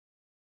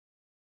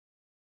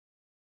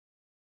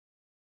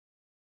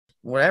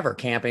whatever,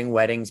 camping,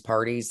 weddings,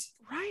 parties,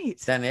 Right.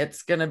 then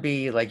it's going to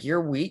be like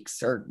your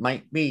weeks or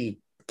might be,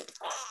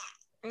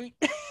 it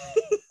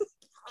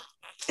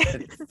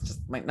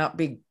just might not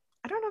be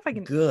I don't know if I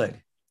can.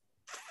 good.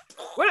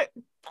 What?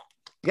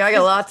 Yeah, I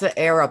got lots of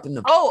air up in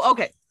the,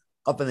 Okay.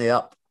 up in the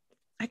up,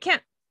 I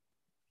can't.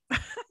 I know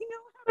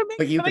how to make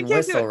but you but I can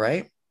can't do whistle, it.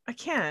 right? I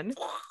can.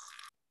 Oh,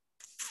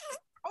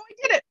 I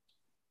did it.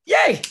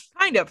 Yay.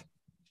 Kind of.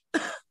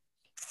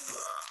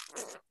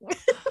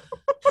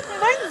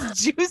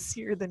 Mine's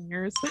juicier than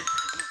yours.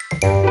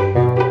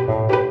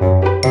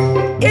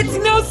 It's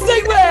No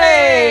Segue!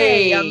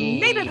 A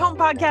Made at Home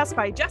podcast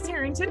by Jess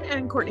Harrington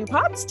and Courtney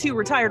Potts, two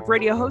retired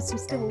radio hosts who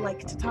still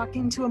like to talk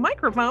into a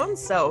microphone.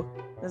 So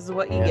this is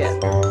what you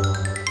get.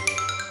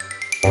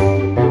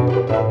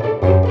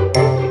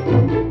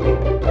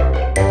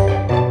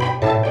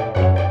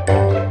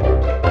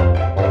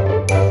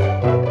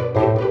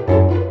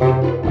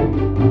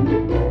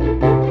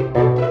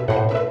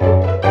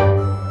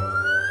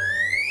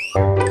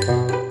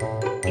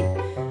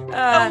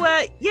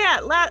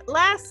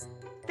 Last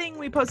thing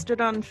we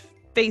posted on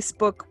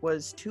Facebook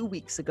was 2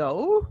 weeks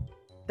ago.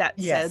 That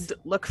said,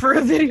 look for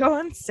a video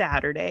on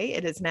Saturday.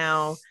 It is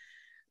now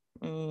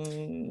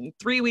 3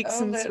 weeks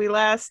since we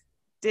last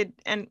did,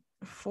 and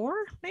 4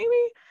 maybe.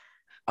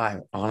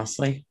 I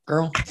honestly,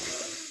 girl,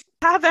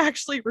 have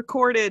actually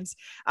recorded.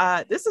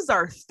 This is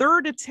our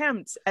third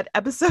attempt at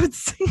episode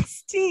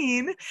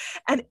 16,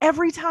 and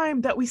every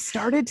time that we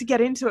started to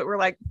get into it, we're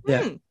like,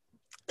 this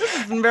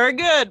isn't very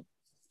good.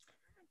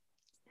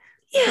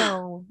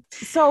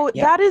 So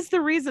that is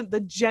the reason, the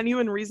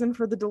genuine reason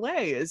for the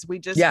delay is we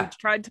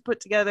tried to put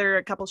together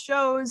a couple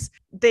shows.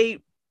 They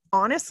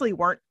honestly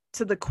weren't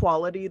to the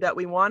quality that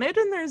we wanted,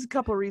 and there's a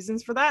couple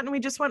reasons for that. And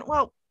we just went,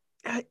 well,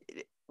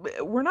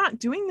 we're not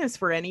doing this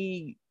for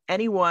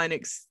anyone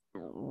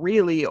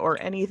really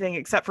or anything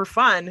except for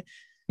fun.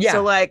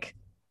 So like,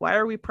 why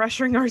are we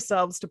pressuring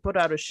ourselves to put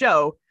out a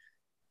show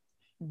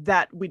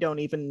that we don't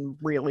even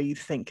really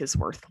think is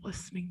worth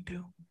listening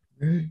to?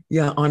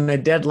 Yeah, on a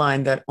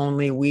deadline that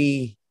only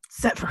we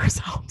set for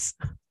ourselves.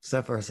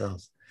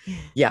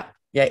 Yeah.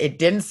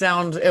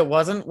 It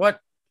wasn't what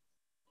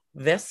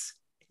this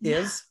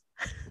is.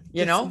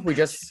 You know, we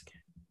just,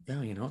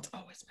 it's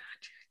always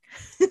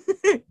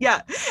magic.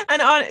 Yeah.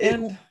 And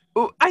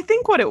I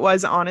think what it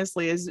was,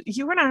 honestly, is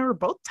you and I were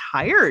both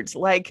tired.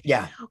 Like,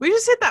 we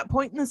just hit that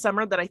point in the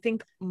summer that I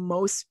think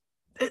most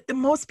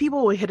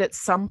people will hit at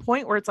some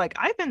point where it's like,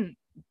 I've been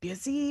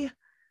busy.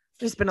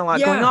 There's been a lot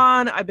going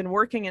on. I've been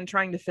working and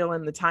trying to fill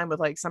in the time with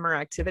like summer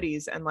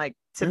activities. And like,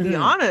 to be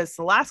honest,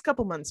 the last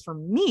couple months for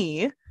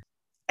me,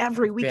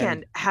 every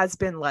weekend has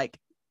been like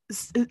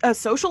a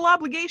social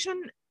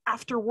obligation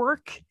after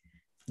work,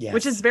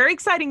 which is very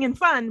exciting and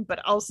fun.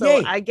 But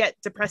also I get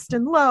depressed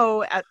and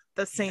low at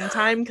the same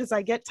time because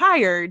I get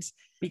tired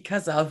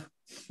because of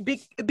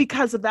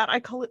that. I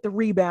call it the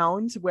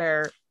rebound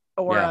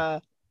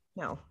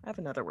no, I have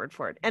another word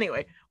for it.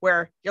 Anyway,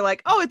 where you're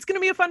like, oh, it's going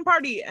to be a fun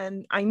party.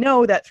 And I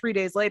know that 3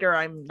 days later,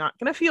 I'm not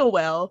going to feel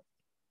well.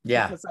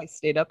 Because I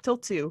stayed up till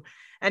 2.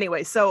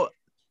 Anyway, so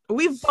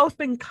we've both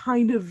been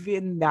kind of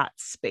in that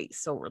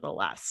space over the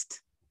last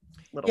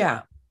little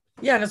while.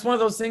 Yeah. And it's one of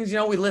those things,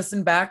 we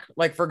listen back,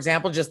 like, for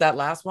example, just that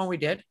last one we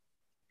did.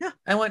 Yeah.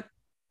 I went,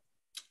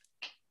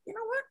 you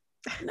know what?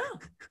 No,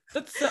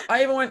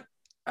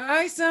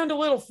 I sound a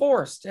little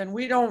forced and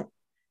we don't,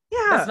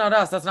 that's not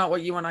us. That's not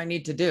what you and I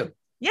need to do.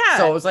 Yeah.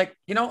 So it was like,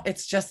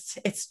 it's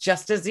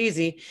just as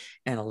easy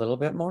and a little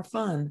bit more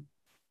fun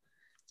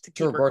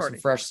to record some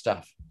fresh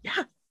stuff.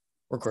 Yeah.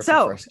 Record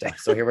some fresh stuff.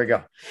 So here we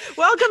go.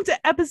 Welcome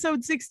to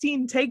episode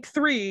 16, take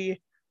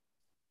 3.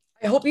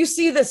 I hope you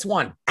see this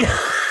one.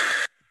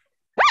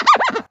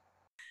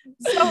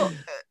 So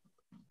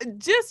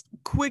just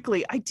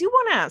quickly, I do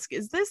want to ask,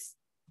 is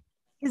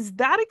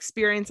that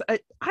experience,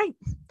 I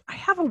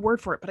have a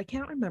word for it, but I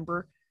can't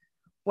remember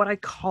what I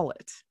call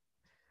it.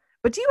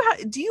 But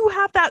do you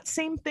have that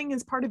same thing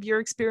as part of your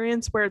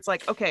experience where it's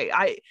like, okay,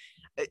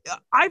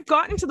 I've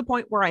gotten to the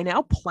point where I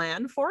now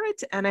plan for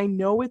it and I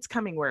know it's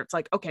coming, where it's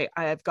like, okay,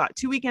 I've got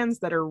 2 weekends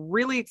that are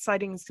really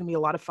exciting. It's going to be a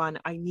lot of fun.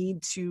 I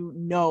need to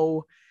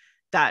know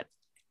that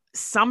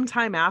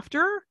sometime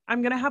after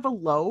I'm going to have a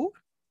low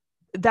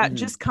that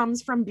just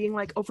comes from being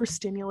like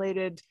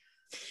overstimulated,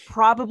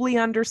 probably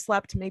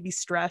underslept, maybe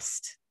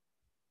stressed.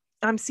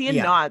 I'm seeing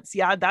nods.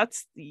 Yeah,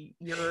 that's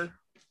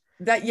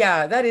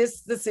that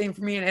is the same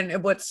for me.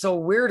 And what's so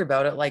weird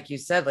about it, like you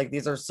said, like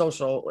these are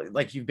social,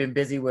 like you've been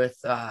busy with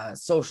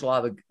social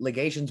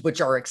obligations,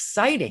 which are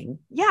exciting.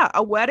 Yeah.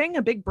 A wedding,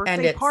 a big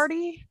birthday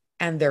party.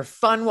 And they're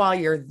fun while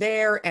you're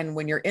there. And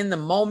when you're in the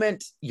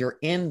moment, you're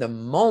in the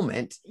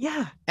moment.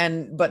 Yeah.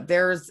 But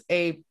there's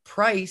a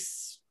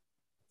price,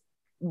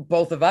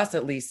 both of us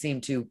at least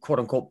seem to quote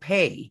unquote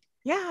pay.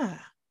 Yeah.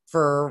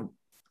 For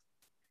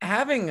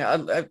having,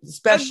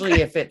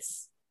 especially if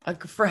it's,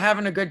 for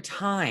having a good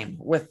time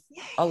with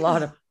a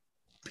lot of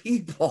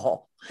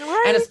people.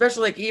 Right. And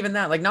especially like even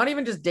that, like not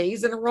even just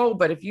days in a row,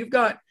 but if you've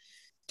got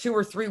 2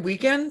 or 3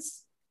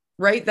 weekends,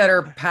 right, that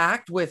are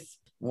packed with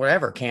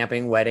whatever,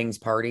 camping, weddings,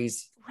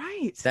 parties,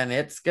 Right. then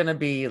it's going to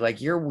be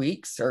like your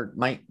weeks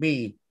might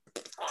be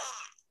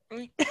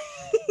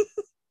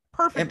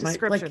Perfect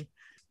description.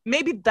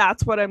 Maybe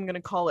that's what I'm going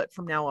to call it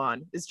from now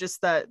on, is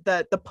just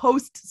the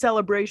post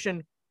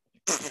celebration.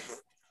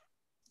 It's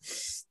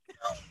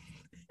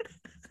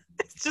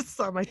just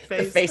on my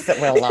face. The face that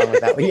went along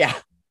with that. Yeah.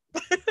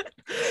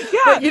 Yeah.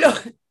 But, you know,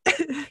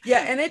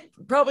 yeah. And it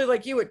probably,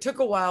 like you, it took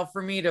a while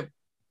for me to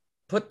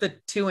put the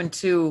 2 and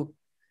 2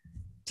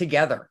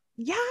 together.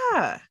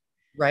 Yeah.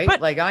 Right.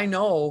 But, like, I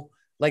know,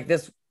 like,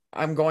 this,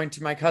 I'm going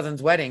to my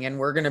cousin's wedding and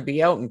we're going to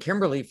be out in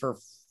Kimberly for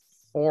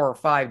 4 or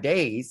 5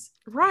 days.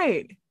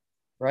 Right.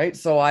 Right.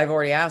 So I've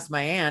already asked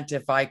my aunt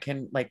if I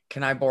can, like,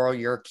 can I borrow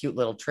your cute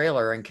little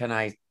trailer and can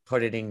I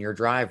put it in your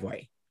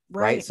driveway?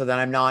 Right. So that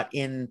I'm not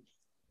in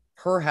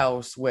her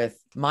house with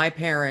my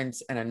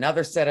parents and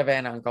another set of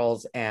aunt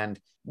uncles. And,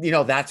 you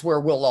know, that's where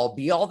we'll all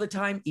be all the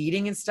time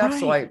eating and stuff. Right.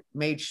 So I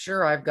made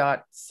sure I've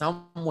got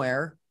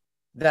somewhere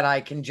that I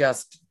can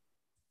just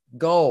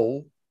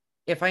go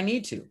if I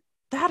need to.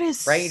 That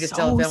is right. You just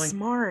tell the family,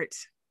 smart.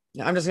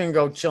 I'm just going to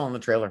go chill in the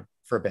trailer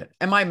for a bit.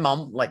 And my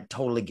mom, like,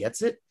 totally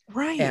gets it.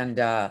 Right. And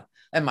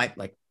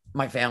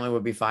my family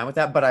would be fine with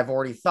that, but I've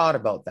already thought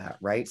about that.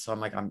 Right. So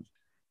I'm like, I'm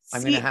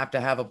going to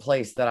have a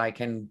place that I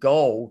can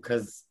go.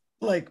 Cause,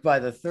 like, by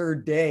the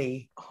third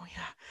day,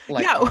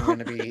 I'm going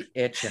to be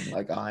itching.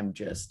 Like, I'm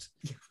just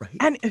right.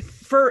 And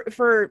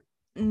for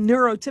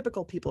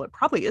neurotypical people, it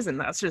probably isn't.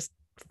 That's just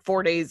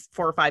 4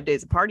 or 5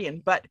 days of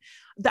partying. But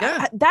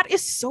that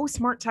is so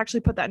smart to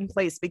actually put that in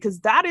place, because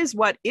that is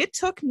what it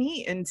took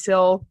me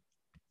until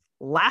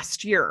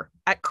last year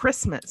at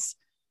Christmas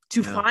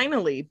to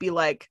finally be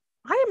like,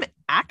 I am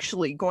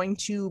actually going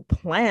to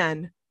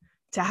plan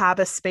to have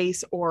a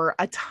space or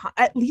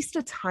at least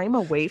a time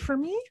away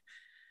from me.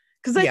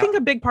 Because I think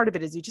a big part of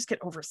it is you just get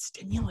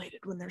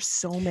overstimulated when there's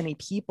so many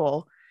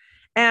people.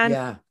 And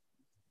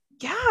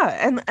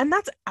and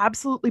that's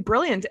absolutely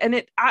brilliant. And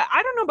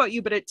I don't know about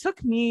you, but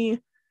the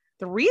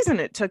reason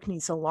it took me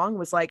so long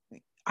was, like,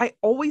 I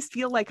always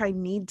feel like I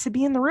need to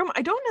be in the room.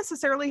 I don't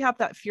necessarily have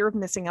that fear of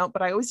missing out,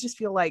 but I always just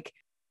feel like,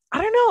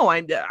 I don't know,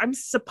 I'm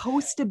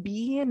supposed to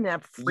be in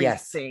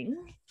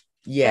everything.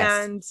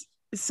 Yes. And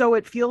so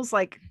it feels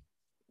like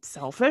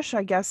selfish,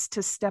 I guess,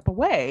 to step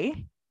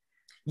away.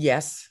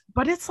 Yes.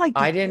 But it's like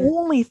the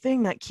only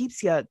thing that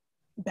keeps you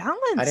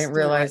balanced. I didn't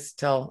realize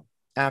till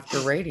after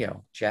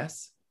radio,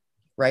 Jess,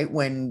 right?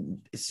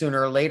 When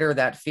sooner or later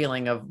that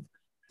feeling of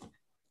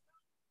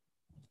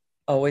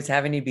always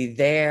having to be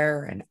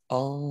there and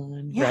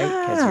on, right?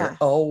 Because you're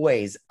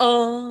always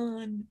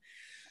on.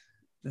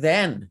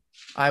 Then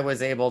I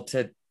was able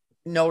to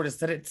notice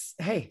that it's,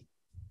 hey,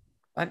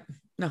 I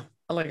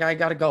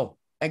got to go.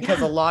 And because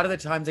a lot of the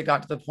times it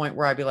got to the point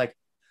where I'd be like,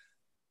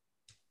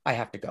 I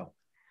have to go.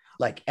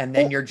 Like, and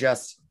then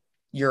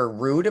you're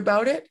rude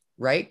about it,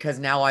 right? Because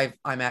now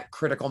I'm at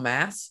critical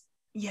mass.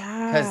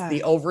 Yeah. Because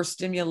the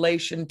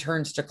overstimulation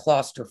turns to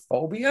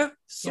claustrophobia,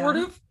 sort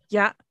of.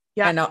 Yeah.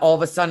 Yeah. And now all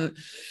of a sudden,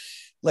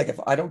 like, if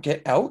I don't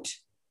get out,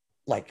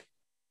 like,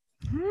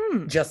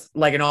 just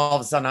like, and all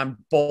of a sudden I'm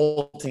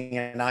bolting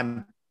and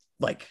I'm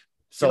like,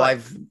 so I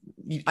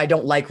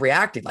don't like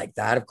reacting like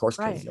that, of course,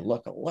 because you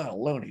look a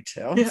little loony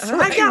too. Yeah. So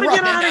I gotta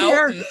get out of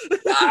here.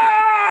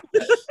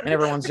 And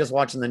everyone's just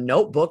watching The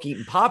Notebook,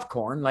 eating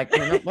popcorn, like,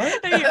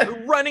 what? And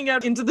you're running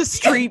out into the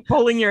street,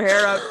 pulling your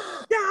hair out.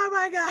 Oh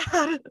my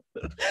God.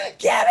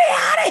 Get me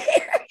out of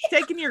here.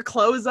 Taking your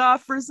clothes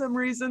off for some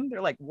reason.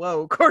 They're like,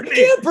 whoa, Courtney.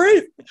 I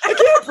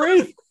can't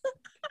breathe.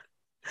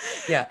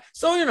 Yeah.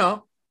 So, you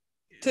know,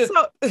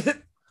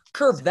 to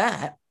curb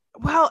that.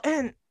 Well,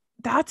 and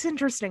that's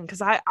interesting,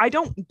 because I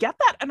don't get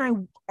that. And I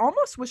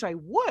almost wish I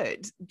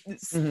would,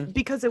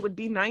 because it would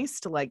be nice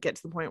to, like, get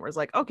to the point where it's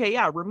like, okay,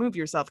 yeah, remove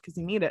yourself because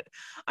you need it.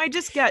 I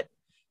just get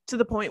to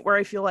the point where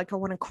I feel like I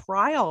want to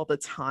cry all the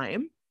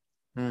time.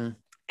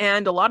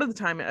 And a lot of the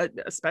time,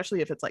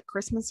 especially if it's like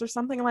Christmas or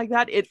something like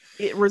that, it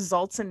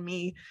results in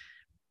me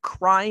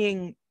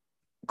crying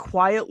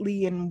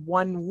quietly in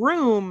one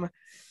room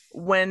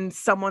when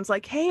someone's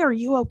like, hey, are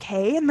you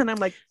okay? And then I'm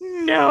like,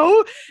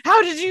 no,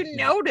 how did you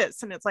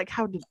notice? And it's like,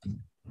 how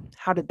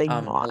did they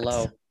not?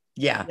 Hello.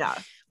 Yeah.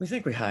 We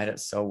think we hide it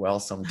so well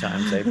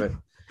sometimes, but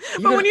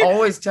you can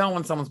always tell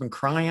when someone's been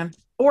crying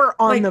or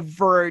on the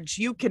verge.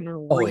 You can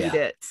read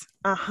it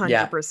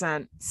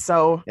 100%.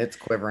 So it's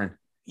quivering.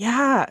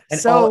 Yeah. And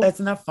so it's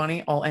not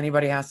funny. All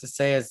anybody has to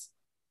say is,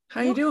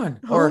 how you doing?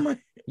 Or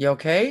you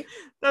okay?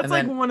 That's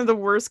like one of the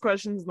worst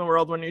questions in the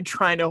world when you're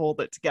trying to hold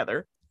it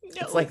together. No.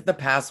 It's like the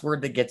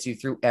password that gets you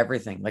through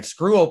everything. Like,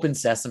 screw open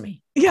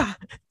sesame. Yeah.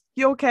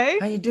 You okay?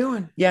 How you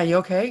doing? Yeah, you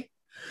okay?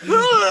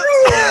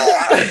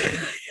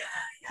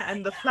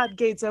 And the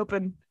floodgates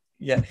open.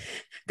 Yeah.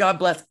 God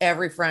bless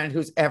every friend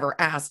who's ever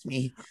asked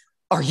me,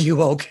 are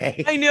you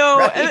okay? I know.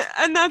 Right?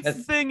 And that's the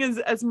thing, is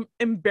as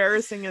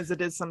embarrassing as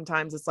it is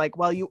sometimes, it's like,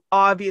 well, you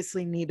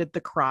obviously needed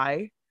the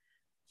cry.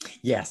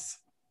 Yes.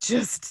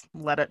 Just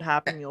let it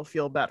happen. You'll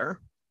feel better.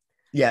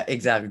 Yeah,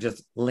 exactly.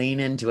 Just lean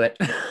into it.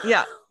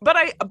 Yeah. But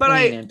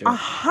Lean into it.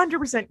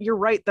 100%, you're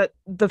right that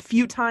the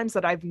few times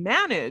that I've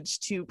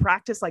managed to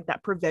practice like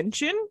that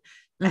prevention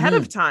ahead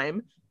of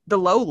time, the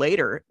low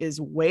later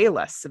is way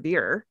less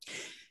severe.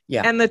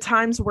 Yeah. And the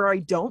times where I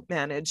don't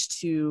manage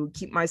to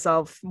keep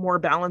myself more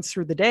balanced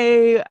through the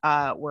day,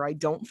 where I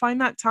don't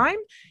find that time,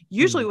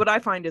 usually what I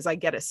find is I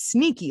get a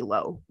sneaky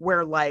low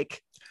where,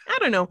 like, I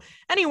don't know,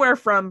 anywhere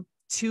from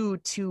 2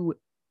 to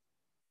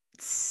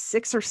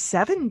 6 or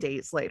 7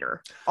 days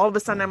later, all of a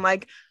sudden I'm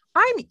like,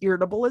 I'm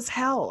irritable as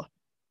hell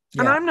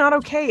and I'm not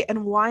okay.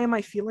 And why am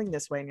I feeling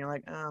this way? And you're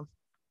like, oh,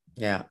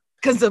 yeah,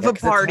 because of a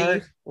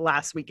party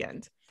last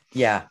weekend.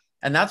 Yeah.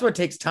 And that's what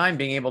takes time,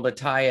 being able to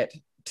tie it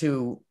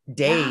to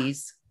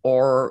days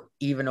or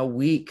even a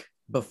week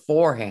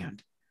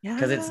beforehand,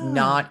 because it's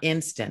not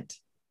instant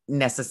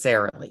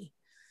necessarily.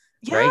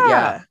 Right.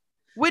 Yeah.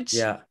 Which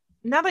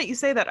now that you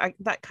say that,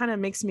 that kind of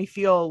makes me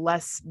feel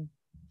less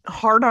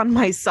hard on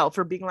myself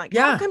for being like,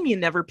 how come you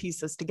never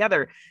piece this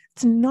together?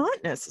 It's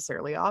not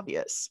necessarily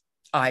obvious.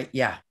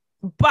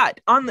 But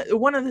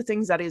one of the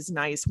things that is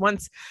nice,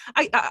 once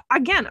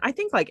I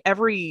think like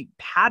every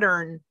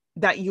pattern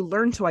that you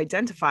learn to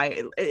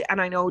identify,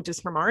 and I know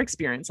just from our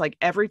experience, like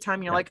every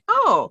time you're like,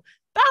 oh,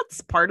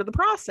 that's part of the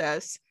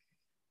process,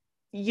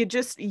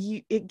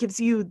 it gives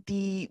you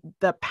the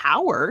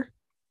power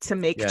to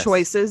make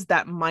choices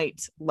that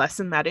might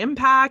lessen that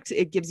impact.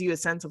 It gives you a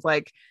sense of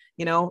like,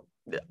 you know,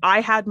 I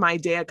had my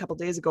day a couple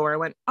days ago where I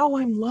went, oh,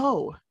 I'm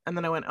low. And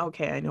then I went,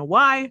 okay, I know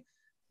why.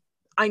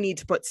 I need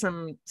to put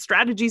some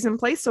strategies in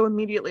place. So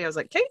immediately I was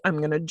like, okay, I'm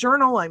going to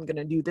journal. I'm going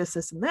to do this,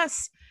 this, and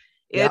this.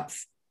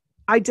 It's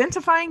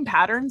identifying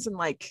patterns and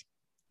like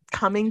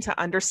coming to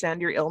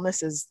understand your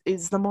illness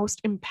is the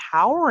most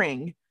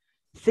empowering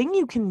thing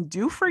you can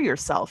do for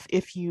yourself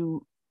if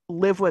you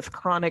live with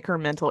chronic or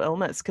mental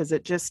illness. Cause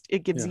it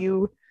gives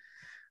you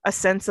a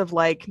sense of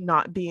like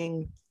not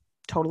being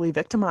totally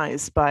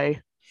victimized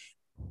by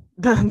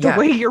the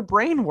way your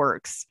brain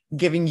works,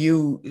 giving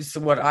you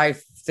what I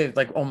say,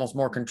 like almost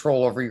more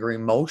control over your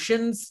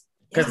emotions,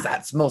 because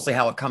that's mostly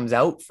how it comes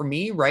out for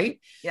me. Right.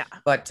 Yeah.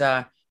 But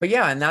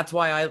yeah. And that's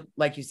why I,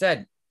 like you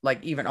said,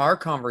 like even our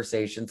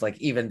conversations, like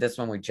even this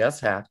one we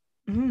just had,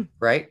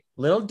 right.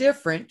 Little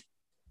different,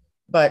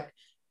 but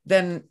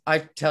then I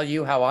tell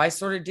you how I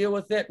sort of deal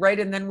with it. Right.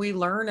 And then we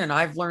learn, and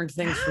I've learned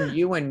things from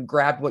you and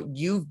grabbed what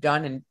you've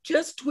done and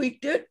just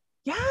tweaked it.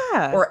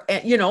 Yeah. Or,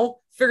 you know,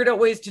 figured out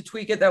ways to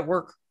tweak it that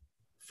work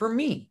for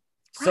me.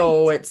 Right.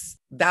 So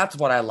that's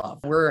what I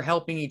love. We're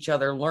helping each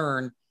other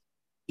learn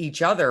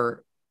each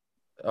other.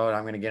 Oh,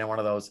 I'm going to get in one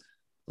of those,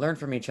 learn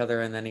from each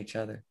other and then each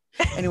other.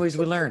 Anyways,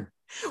 we learn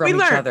from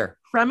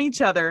each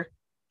other,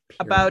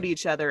 about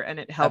each other. And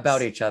it helps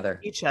about each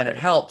other. And it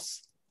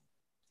helps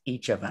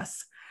each of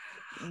us.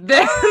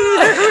 There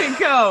we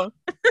go.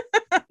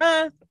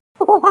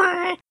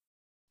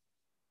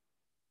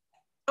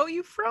 Oh,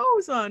 you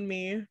froze on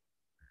me.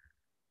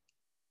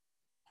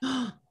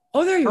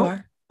 Oh, there you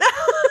are.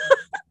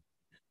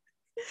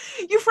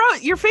 You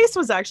froze. Your face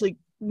was actually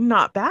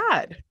not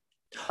bad.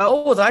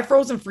 Oh, was I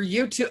frozen for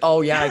you too?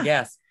 Oh yeah. I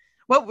guess.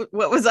 What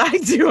was I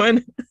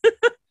doing?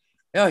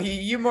 No,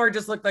 you more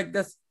just looked like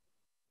this.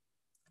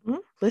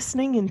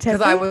 Listening intently.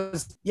 Because I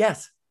was,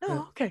 yes.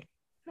 Oh, okay.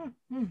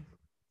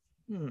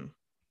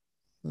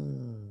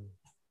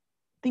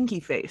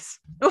 Thinky face.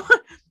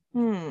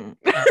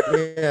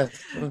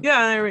 Yes.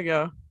 Yeah, there we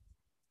go.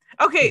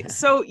 Okay,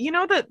 so you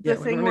know that the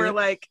thing where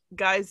like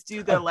guys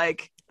do the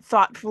like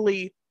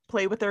thoughtfully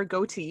play with their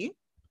goatee?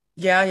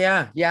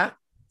 Yeah.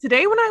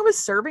 Today when I was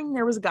serving,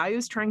 there was a guy who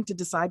was trying to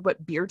decide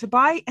what beer to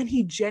buy, and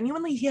he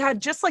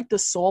had just like the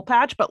soul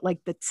patch, but like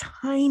the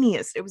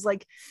tiniest. It was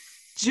like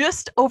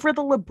just over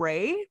the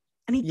labbra,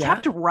 and he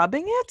kept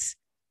rubbing it.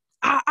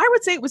 I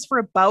would say it was for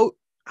about,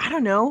 I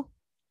don't know,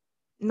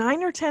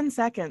 9 or 10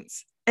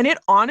 seconds. And it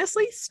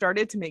honestly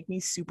started to make me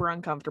super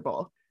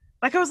uncomfortable.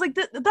 Like I was like,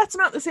 that's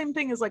not the same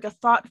thing as like a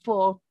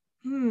thoughtful,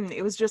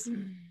 it was just,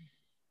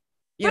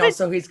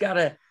 so he's got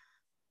a,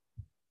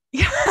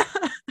 it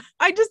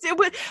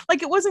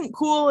wasn't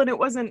cool, and it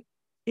wasn't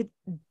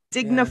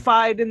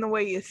dignified in the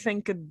way you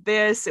think of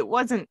this. It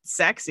wasn't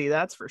sexy,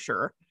 that's for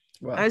sure.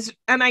 Well,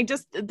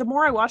 the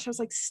more I watched, I was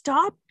like,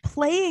 stop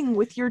playing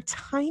with your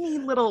tiny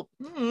little,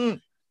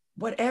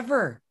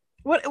 whatever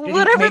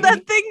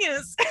that thing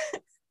is.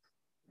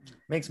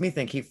 Makes me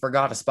think he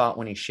forgot a spot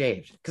when he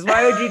shaved. Because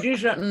why would you do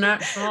something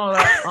that small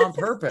on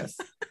purpose?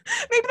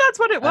 Maybe that's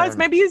what it was.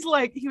 Maybe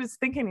he's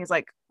thinking, he's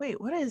like,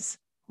 wait, what is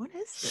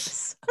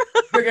this?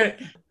 You're gonna,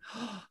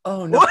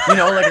 oh no,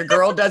 like a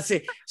girl does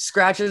see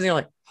scratches, and you're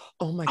like,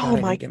 oh my god, oh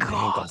my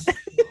god.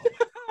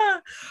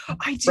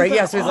 I do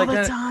that all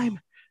the time.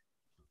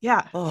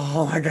 Yeah.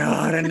 Oh my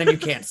god, and then you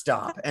can't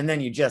stop, and then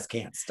you just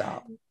can't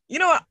stop. You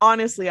know what?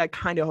 Honestly, I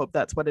kind of hope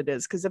that's what it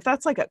is, because if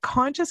that's like a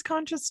conscious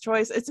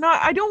choice, it's not.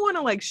 I don't want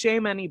to like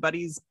shame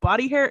anybody's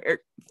body hair or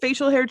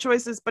facial hair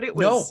choices, but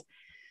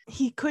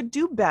he could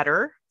do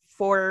better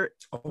for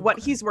what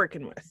he's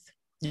working with.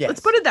 Yes.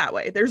 Let's put it that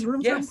way. There's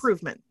room for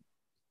improvement.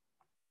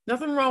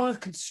 Nothing wrong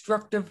with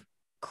constructive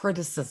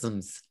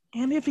criticisms.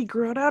 And if he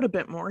grew it out a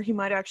bit more, he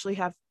might actually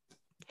have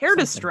hair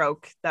to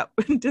stroke that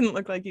didn't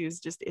look like he was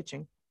just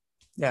itching.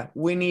 Yeah,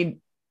 we need,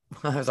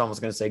 I was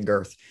almost going to say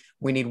girth.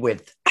 We need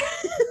width.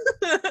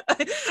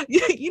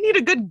 You need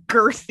a good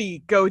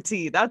girthy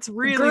goatee. That's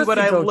really what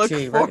I look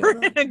for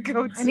in a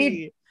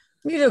goatee.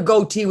 I need a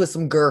goatee with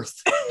some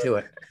girth to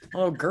it.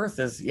 Oh, girth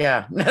is,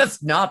 yeah,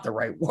 that's not the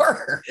right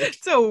word.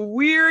 It's a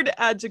weird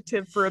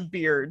adjective for a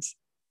beard.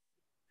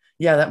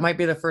 Yeah, that might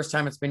be the first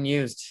time it's been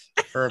used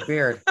for a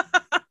beard.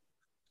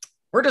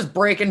 We're just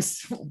breaking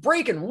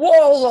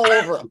walls all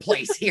over the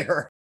place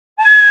here.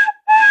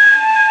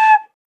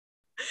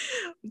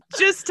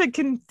 Just to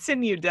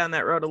continue down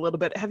that road a little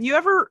bit, have you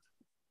ever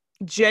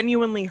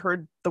genuinely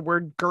heard the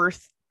word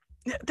girth?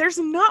 There's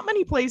not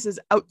many places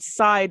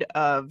outside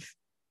of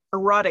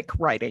erotic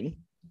writing.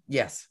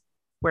 Yes.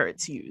 Where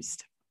it's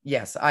used.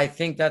 Yes, I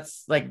think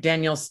that's like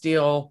Danielle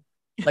Steele,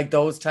 like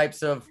those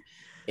types of,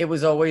 it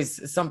was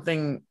always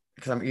something,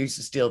 because I used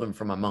to steal them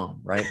from my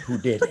mom, right? Who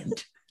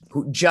didn't?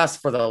 Who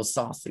just for those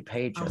saucy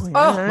pages. Oh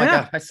my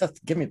God, I said,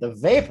 give me the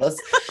vapors.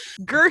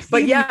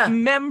 Girthy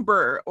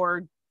member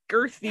or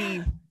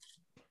girthy.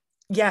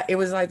 Yeah, it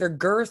was either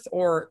girth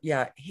or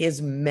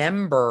his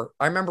member.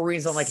 I remember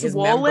reading something like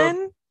swollen? His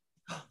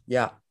member.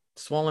 Yeah,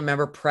 swollen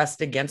member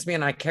pressed against me,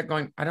 and I kept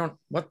going,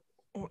 what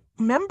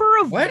member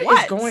of what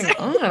is going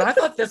on? I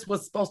thought this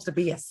was supposed to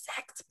be a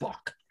sex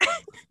book.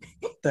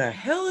 What the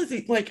hell is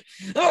he like?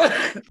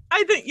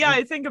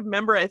 I think of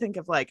member. I think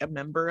of like a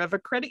member of a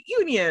credit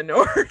union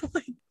or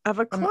like of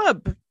a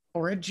club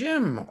or a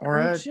gym or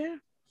a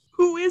gym.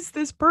 Who is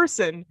this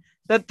person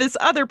that this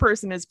other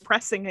person is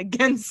pressing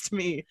against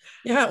me?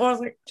 Yeah, well, I was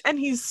like, and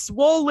he's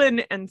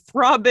swollen and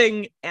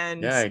throbbing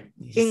and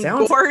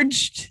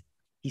engorged.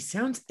 He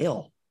sounds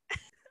ill. I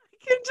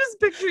can just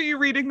picture you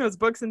reading those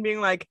books and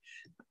being like,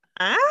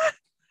 I'm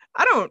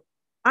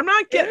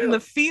not getting the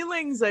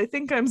feelings I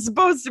think I'm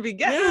supposed to be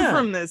getting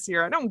from this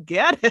here. I don't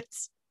get it.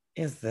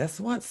 Is this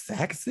what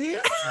sex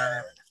is?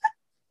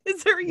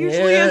 Is there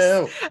usually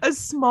a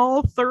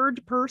small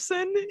third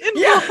person involved?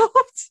 Yeah.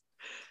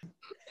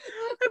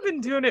 I've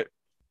been doing it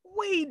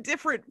way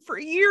different for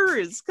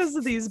years because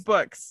of these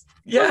books.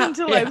 Yeah.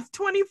 Until I was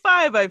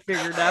 25, I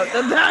figured out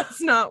that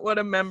that's not what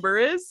a member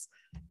is.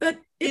 That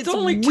it's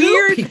only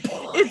weird. 2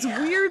 people. It's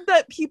weird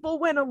that people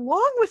went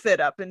along with it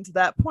up into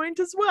that point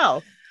as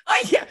well.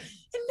 And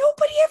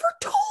nobody ever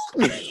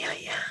told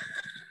me.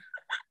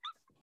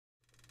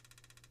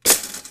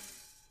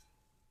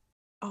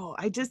 Oh,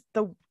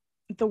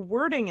 the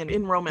wording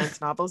in romance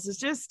novels is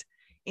just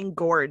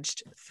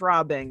engorged,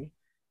 throbbing,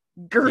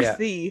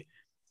 girthy,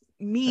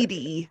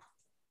 meaty.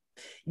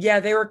 Yeah,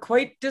 they were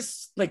quite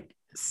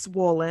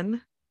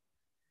swollen,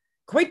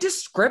 quite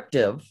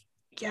descriptive.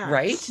 Yeah,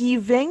 right.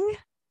 Heaving.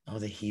 Oh,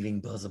 the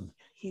heaving bosom.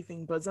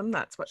 Heaving bosom.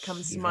 That's what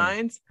comes to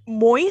mind.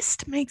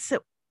 Moist makes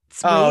it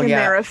in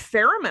there a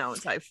fair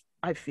amount.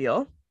 I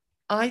feel.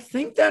 I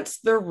think that's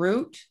the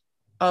root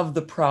of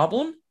the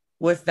problem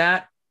with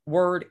that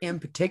word in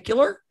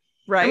particular.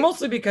 Right. And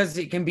mostly because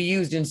it can be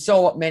used in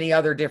so many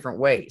other different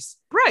ways.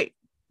 Right.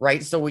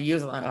 Right. So we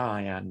use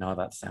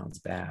that sounds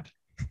bad.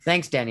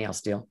 Thanks, Danielle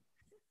Steele.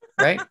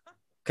 Right.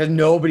 Because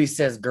nobody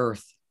says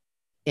girth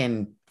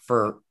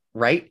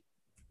right.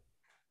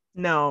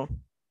 No.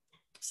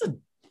 It's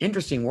an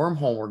interesting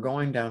wormhole we're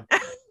going down.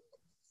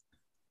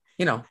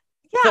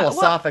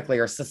 Philosophically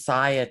or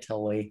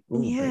societally.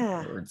 Ooh,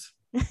 big words.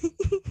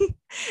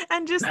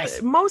 And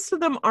just most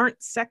of them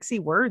aren't sexy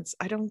words.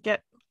 I don't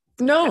get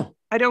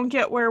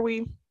where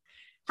we.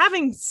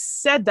 Having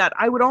said that,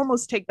 I would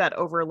almost take that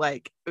over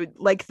like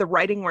the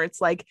writing where it's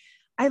like,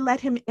 I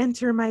let him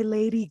enter my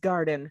lady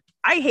garden.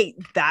 I hate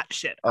that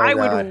shit. I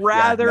would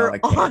rather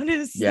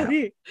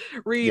honestly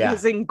read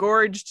his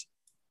engorged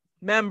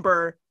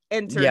member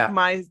enter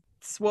my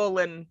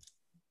swollen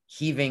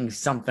heaving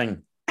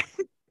something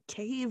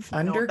cave.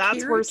 Under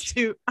that's worse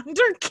too.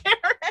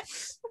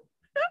 Undercarriage.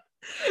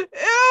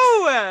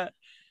 Ew.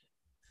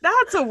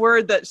 That's a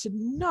word that should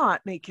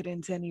not make it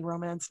into any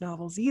romance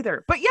novels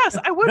either. But yes,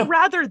 I would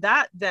rather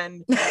that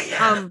than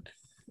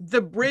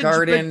the bridge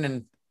garden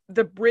and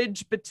the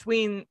bridge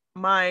between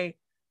my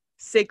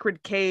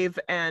sacred cave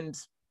and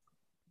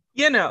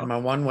my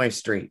one-way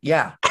street.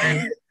 Yeah.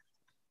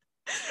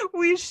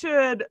 We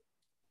should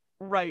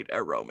write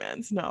a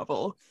romance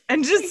novel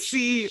and just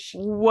see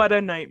what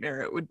a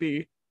nightmare it would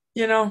be.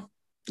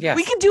 Yes.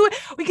 We could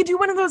do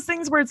one of those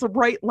things where it's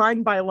write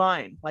line by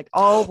line, like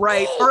all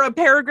right, or a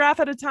paragraph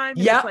at a time.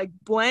 Yeah. It's like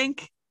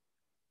blank.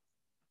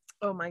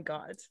 Oh my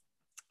God.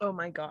 Oh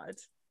my God.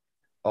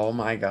 Oh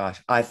my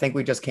gosh. I think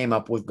we just came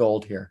up with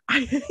gold here.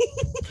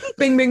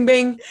 Bing, bing,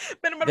 bing.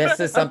 This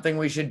is something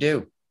we should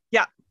do.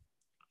 Yeah.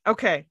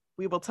 Okay.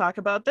 We will talk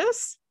about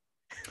this.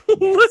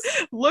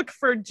 Look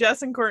for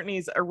Jess and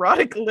Courtney's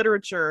erotic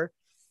literature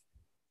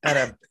at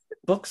a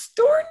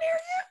bookstore near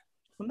you.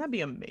 Wouldn't that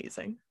be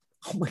amazing?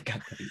 Oh my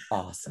God, that'd be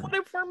awesome. What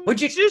if we're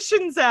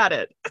magicians at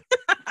it?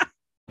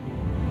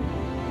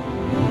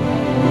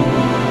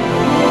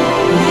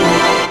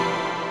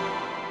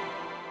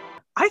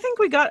 I think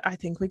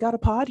we got a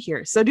pod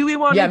here. So do we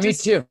want Yeah, to me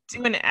too.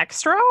 do an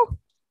extra?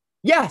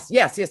 Yes.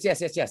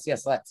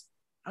 Let's.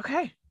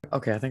 Okay.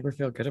 Okay, I think we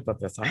feel good about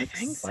this. I'm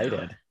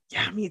excited. So.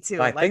 Yeah, me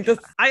too. I think this...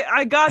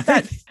 I got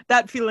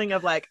that feeling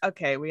of like,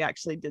 okay, we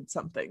actually did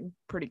something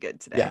pretty good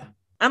today. Yeah.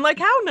 And like,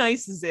 how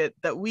nice is it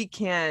that we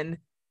can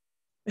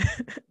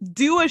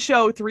do a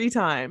show 3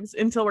 times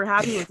until we're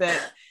happy with it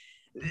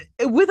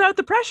without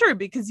the pressure?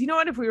 Because you know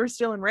what, if we were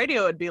still in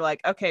radio, it'd be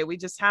like, okay, we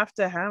just have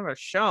to have a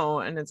show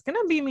and it's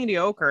gonna be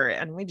mediocre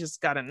and we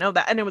just gotta know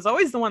that. And it was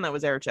always the one that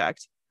was air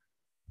checked.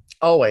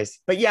 Always.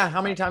 But yeah,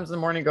 how many times in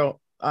the morning go,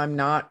 I don't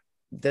know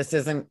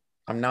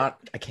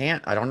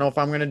if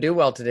I'm gonna do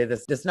well today.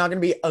 This is not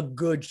gonna be a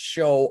good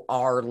show,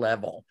 our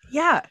level.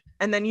 Yeah.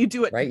 And then you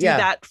do it, right? Do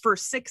that for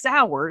 6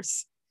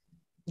 hours.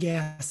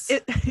 Yes.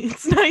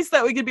 It's nice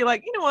that we could be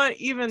like, you know what,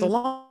 even it's a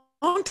long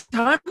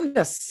time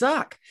to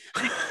suck.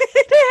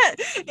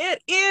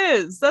 It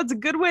is. That's a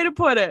good way to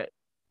put it.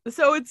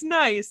 So it's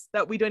nice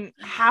that we didn't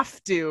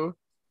have to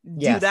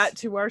do that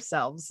to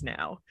ourselves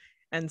now.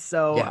 And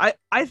so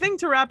I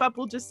think to wrap up,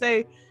 we'll just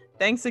say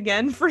thanks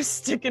again for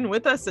sticking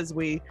with us as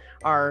we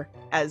are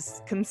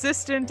as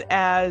consistent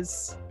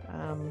as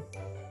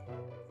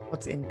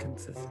what's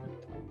inconsistent?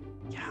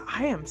 Yeah,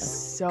 I am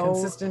so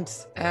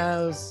consistent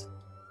as...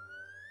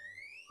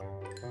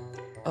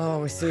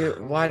 Oh, we see.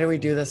 Why do we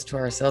do this to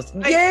ourselves?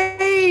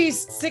 Yay!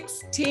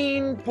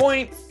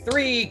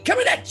 16.3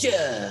 coming at you.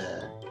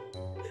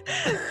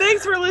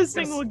 Thanks for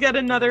listening. We'll get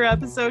another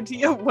episode to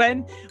you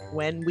when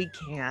we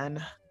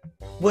can.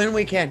 When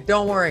we can.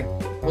 Don't worry.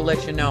 We'll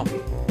let you know.